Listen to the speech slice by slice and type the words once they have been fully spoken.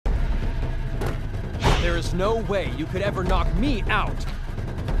There is no way you could ever knock me out.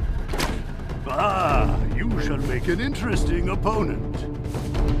 Ah, you shall make an interesting opponent.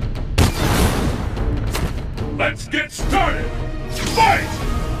 Let's get started! Fight!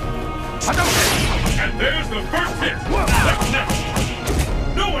 And there's the first hit! Like next!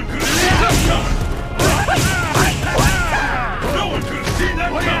 No one could have seen that coming! No one could have seen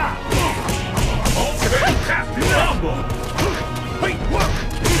that coming! Oh, fantastic combo!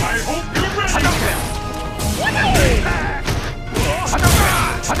 I hope you're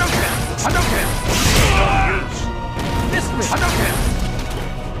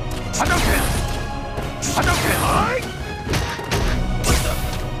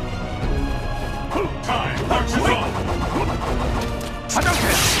Time marches on!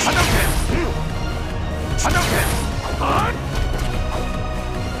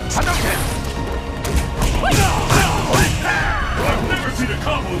 I've never seen a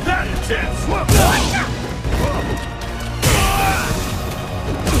combo that intense!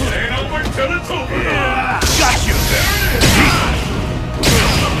 It ain't over till it's over! Got you! There it is!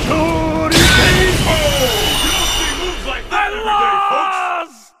 Oh! You don't see moves like that every day,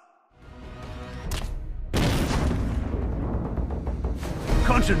 folks!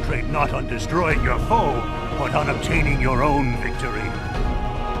 Concentrate not on destroying your foe, but on obtaining your own victory.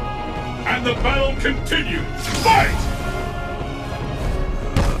 And the battle continues! Fight!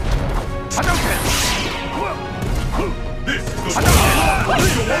 This is the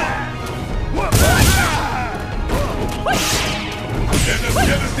There's a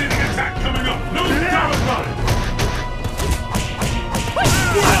devastating attack coming up! No doubt about it!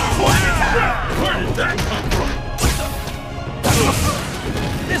 Where did that come from?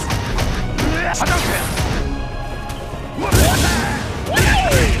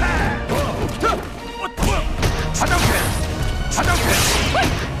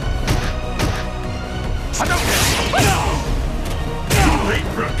 Too late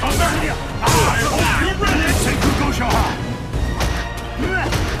for a comeback? I hope you're ready!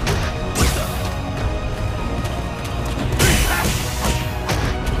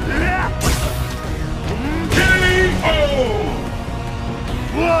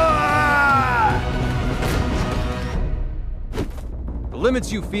 The limits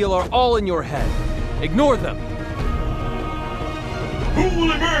you feel are all in your head. Ignore them. Who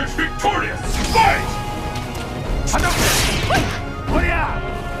will emerge victorious? Fight!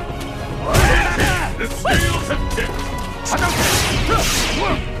 The scales have tipped. I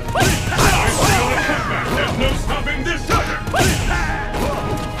feel a comeback. There's no stopping this fighter.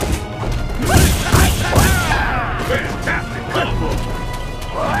 Fantastic combo.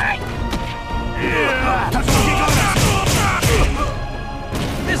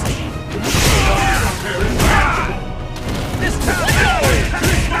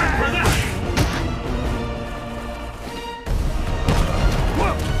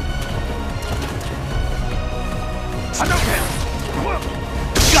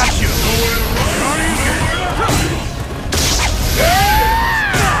 Got you!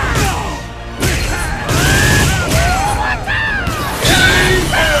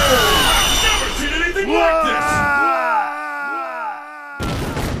 Never seen anything like this!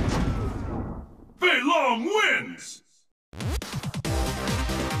 Fei Long wins!